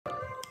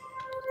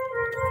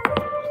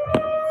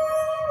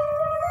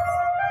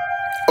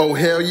Oh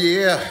hell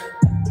yeah,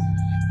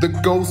 the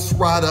Ghost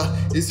Rider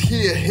is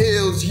here,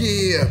 Hellz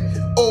yeah.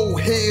 Oh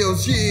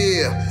Hellz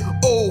yeah,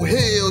 oh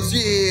Hellz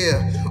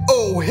yeah,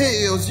 oh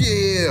Hellz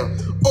yeah,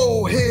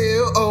 oh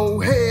hell, oh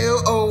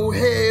hell, oh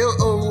hell,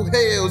 oh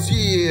Hellz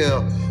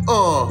yeah.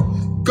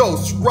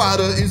 Ghost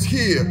Rider is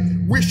here.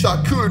 Wish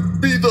I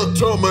could be the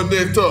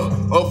Terminator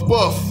of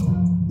buff.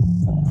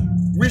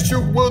 Wish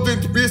you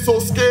wouldn't be so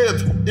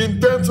scared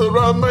and dance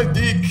around my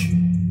dick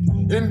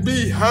and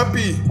be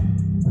happy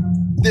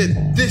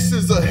that this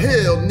is a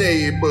hell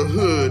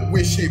neighborhood.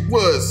 Wish it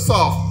was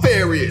soft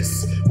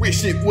fairies.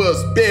 Wish it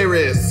was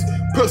berries.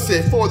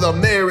 Pussy for the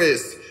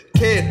marys.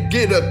 Can't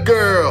get a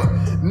girl.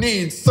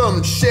 Need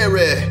some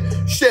sherry.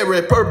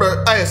 Sherry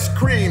purple ice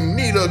cream.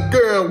 Need a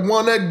girl.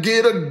 Wanna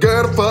get a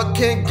girl. Fuck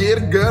can't get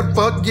a girl.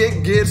 Fuck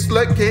get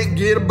slut. Can't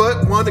get a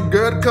butt. Want a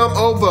girl to come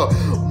over.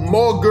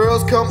 More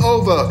girls come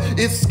over.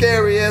 It's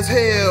scary as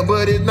hell,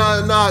 but it's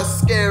not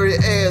scary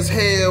as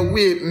hell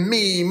with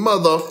me,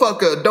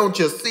 motherfucker. Don't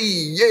you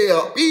see?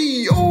 Yeah,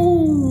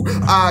 ooh,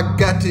 I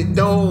got it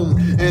dome,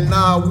 and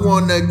I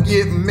wanna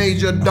get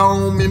major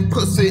dome and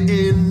pussy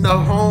in the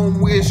home.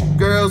 Wish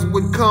girls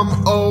would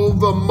come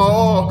over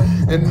more,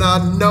 and I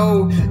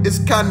know it's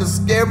kinda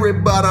scary,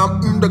 but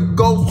I'm the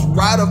Ghost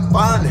Rider.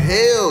 Find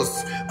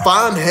Hellz.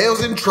 Find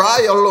Hellz and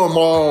trial them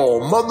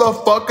all.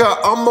 Motherfucker,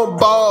 I'm a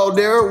ball.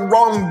 Their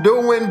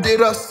wrongdoing did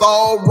us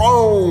all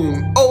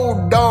wrong.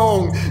 Oh,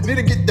 dong. Need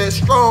to get that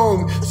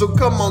strong. So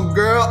come on,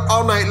 girl,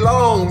 all night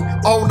long.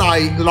 All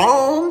night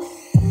long?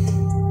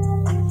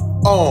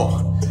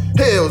 Oh,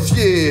 Hellz,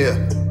 yeah.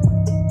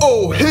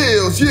 Oh,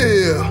 Hellz,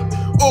 yeah.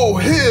 Oh,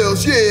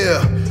 Hellz,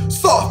 yeah.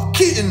 Soft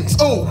kittens.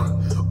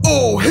 Oh,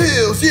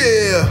 Hellz,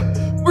 yeah.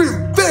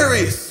 Real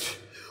fairies.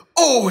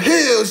 Oh,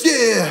 Hellz,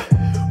 yeah.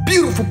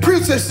 Beautiful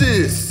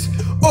princesses.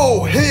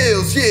 Oh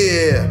Hellz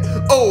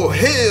yeah. Oh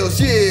Hellz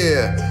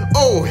yeah.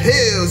 Oh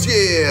Hellz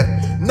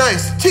yeah.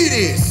 Nice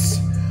titties.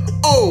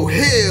 Oh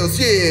Hellz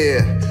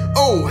yeah.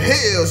 Oh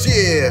Hellz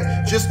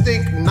yeah. Just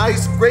think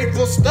nice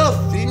grateful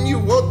stuff and you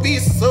won't be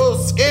so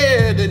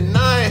scared. And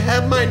I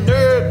have my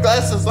nerd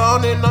glasses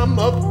on and I'm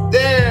up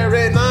there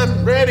and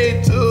I'm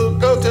ready to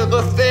go to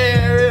the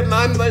fair. And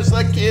I'm just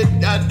a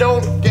kid, I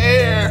don't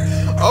care.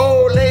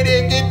 Oh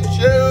lady, get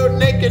your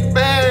naked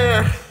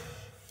bear.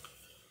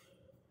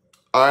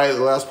 Alright,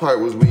 the last part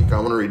was weak.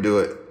 I'm gonna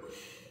redo it.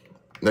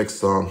 Next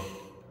song.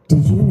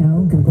 Did you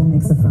know Google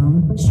makes a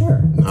phone?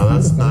 Sure. Now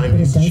that's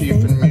 90s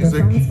chiefin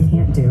music.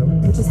 Can't do,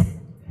 which is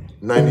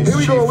 90s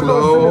chief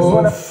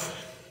flow.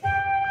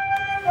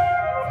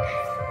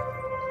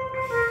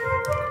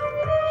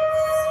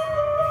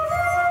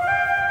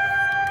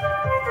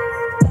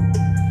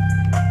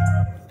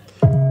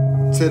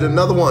 Hit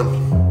another one.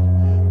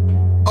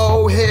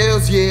 Oh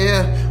Hellz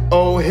yeah.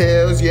 Oh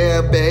Hellz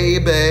yeah,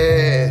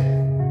 baby.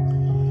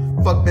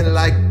 Fuck me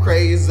like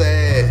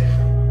crazy.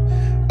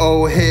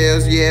 Oh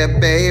Hellz yeah,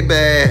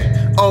 baby.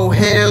 Oh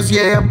Hellz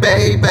yeah,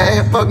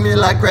 baby. Fuck me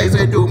like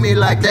crazy, do me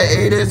like the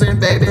 80s.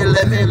 And baby,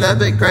 let me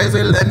love it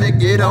crazy. Let me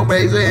get on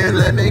crazy and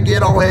let me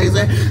get on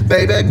hazy.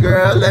 Baby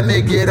girl, let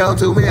me get on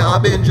to me.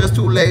 I've been just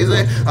too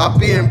lazy. I've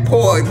been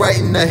poured right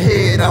in the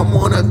head. I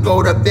wanna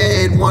go to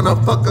bed. Wanna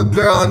fuck a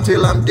girl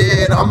until I'm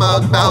dead. I'm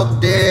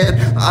about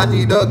dead. I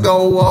need to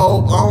go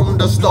on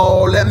the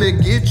stall. Let me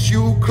get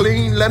you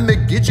clean. Let me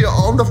get you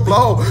on the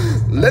floor.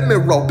 Let me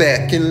roll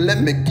back and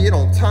let me get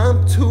on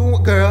time too.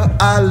 Girl,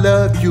 I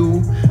love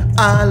you.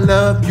 I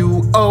love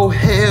you. Oh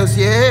Hellz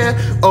yeah.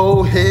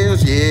 Oh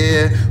Hellz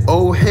yeah.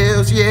 Oh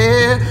Hellz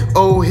yeah.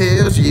 Oh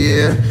Hellz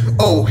yeah.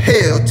 Oh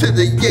hell to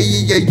the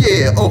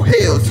yeah. Oh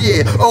Hellz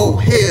yeah. Oh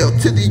hell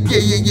to the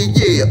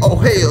yeah. Oh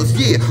Hellz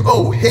yeah.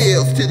 Oh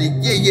Hellz to the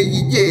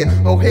yeah.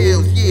 Oh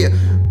Hellz yeah.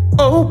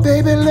 Oh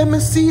baby, let me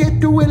see it,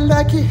 do it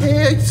like you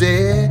Hellz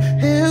yeah.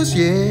 Hellz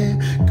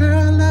yeah.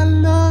 Girl, I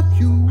love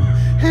you.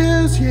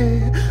 Hellz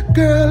yeah.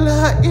 Girl,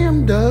 I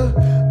am the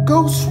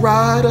Ghost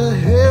Rider.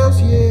 Hellz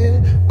yeah.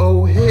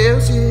 Oh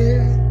Hellz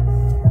yeah.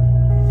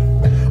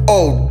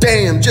 Oh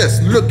damn,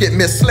 just look at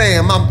me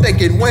slam. I'm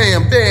thinking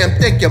wham, bam,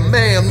 thank you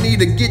ma'am. Need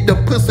to get the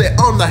pussy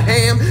on the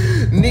ham.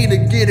 Need to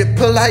get it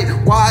polite.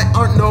 Why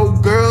aren't no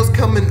girls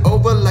coming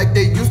over like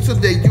they used to?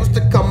 They used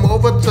to come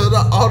over to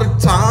the all the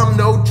time.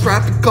 No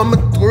traffic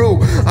coming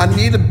through. I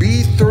need to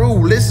be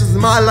through. This is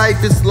my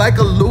life. It's like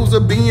a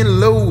loser being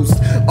loose.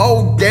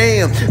 Oh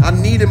damn, I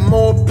needed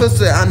more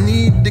pussy. I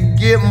need to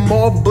get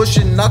more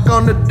bushy. Knock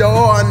on the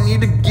door. I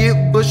need to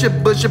get bushy.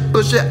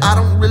 I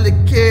don't really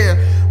care.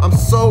 I'm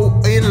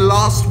so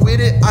lost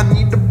with it. I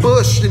need the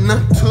bush and the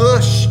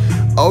tush.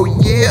 Oh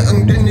yeah,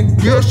 and then the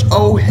gush.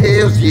 Oh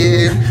Hellz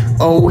yeah.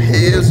 Oh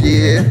Hellz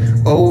yeah.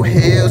 Oh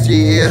Hellz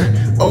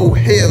yeah. Oh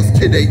Hellz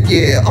to the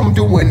yeah. I'm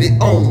doing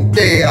it on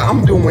there.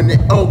 I'm doing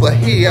it over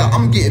here.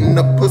 I'm getting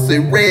the pussy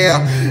rare.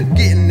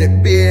 Getting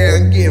it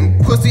bare. Getting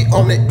pussy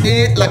on it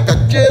dick like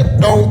I just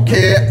don't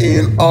care.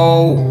 And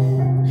oh,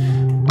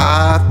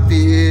 I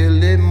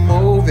feel it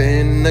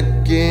moving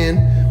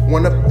again.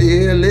 Wanna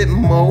feel it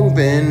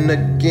moving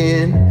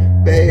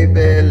again.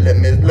 Baby, let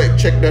me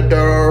check the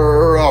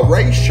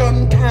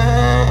duration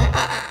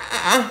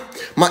time.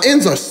 My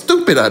ends are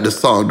stupid at this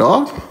song,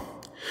 dog.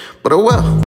 But oh well.